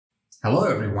Hello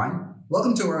everyone,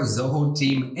 welcome to our Zoho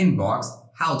TeamInbox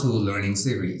How-To Learning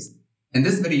series. In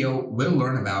this video, we'll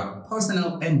learn about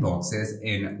personal inboxes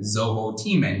in Zoho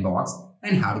TeamInbox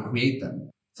and how to create them.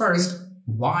 First,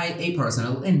 why a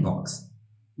personal inbox?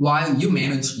 While you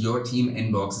manage your team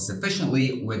inboxes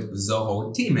efficiently with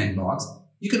Zoho TeamInbox,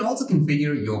 you can also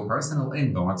configure your personal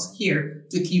inbox here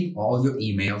to keep all your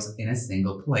emails in a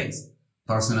single place.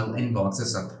 Personal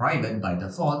inboxes are private by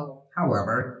default.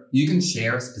 However, you can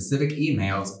share specific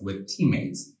emails with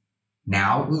teammates.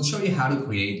 Now, we'll show you how to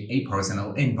create a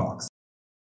personal inbox.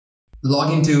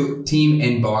 Log into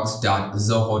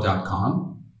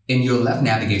teaminbox.zoho.com. In your left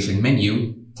navigation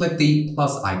menu, click the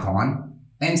plus icon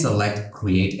and select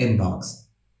Create Inbox.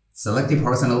 Select the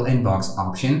Personal Inbox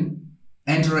option,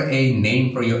 enter a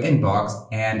name for your inbox,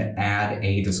 and add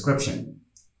a description.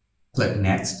 Click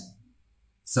Next.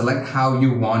 Select how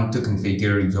you want to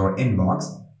configure your inbox.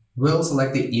 We'll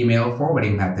select the email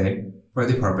forwarding method for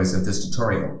the purpose of this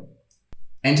tutorial.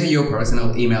 Enter your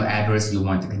personal email address you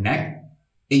want to connect.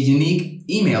 A unique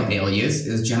email alias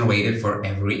is generated for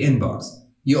every inbox.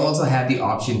 You also have the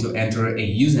option to enter a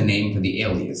username for the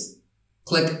alias.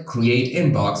 Click Create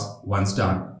Inbox once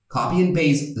done. Copy and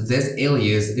paste this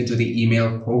alias into the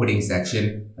email forwarding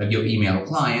section of your email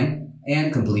client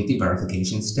and complete the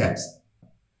verification steps.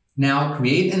 Now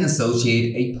create and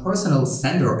associate a personal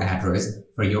sender address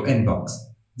for your inbox.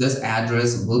 This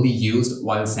address will be used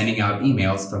while sending out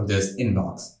emails from this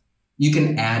inbox. You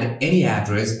can add any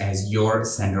address as your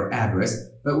sender address,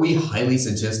 but we highly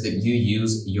suggest that you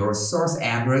use your source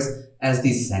address as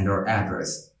the sender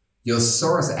address. Your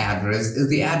source address is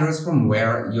the address from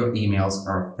where your emails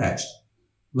are fetched.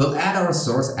 We'll add our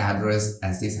source address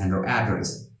as the sender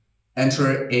address.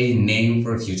 Enter a name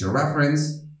for future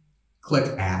reference.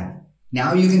 Click Add.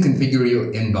 Now you can configure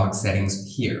your inbox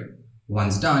settings here.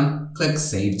 Once done, click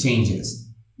Save Changes.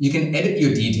 You can edit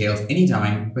your details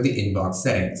anytime for the inbox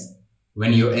settings.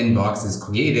 When your inbox is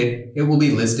created, it will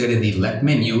be listed in the left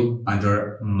menu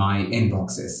under My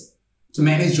Inboxes. To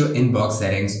manage your inbox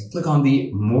settings, click on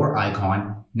the More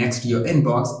icon next to your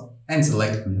inbox and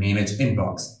select Manage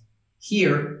Inbox.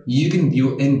 Here, you can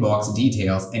view inbox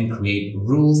details and create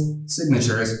rules,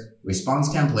 signatures, response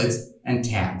templates, and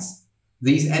tags.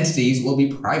 These entities will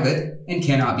be private and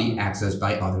cannot be accessed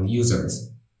by other users.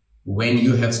 When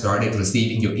you have started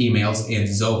receiving your emails in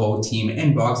Zoho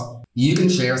TeamInbox, you can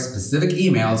share specific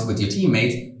emails with your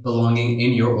teammates belonging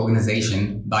in your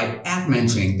organization by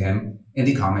mentioning them in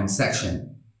the comments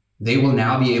section. They will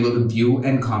now be able to view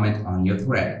and comment on your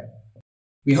thread.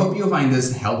 We hope you find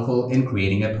this helpful in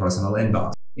creating a personal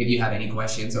inbox. If you have any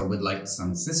questions or would like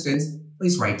some assistance,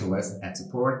 please write to us at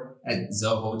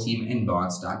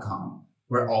support@zohoteaminbox.com.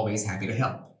 We're always happy to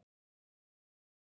help.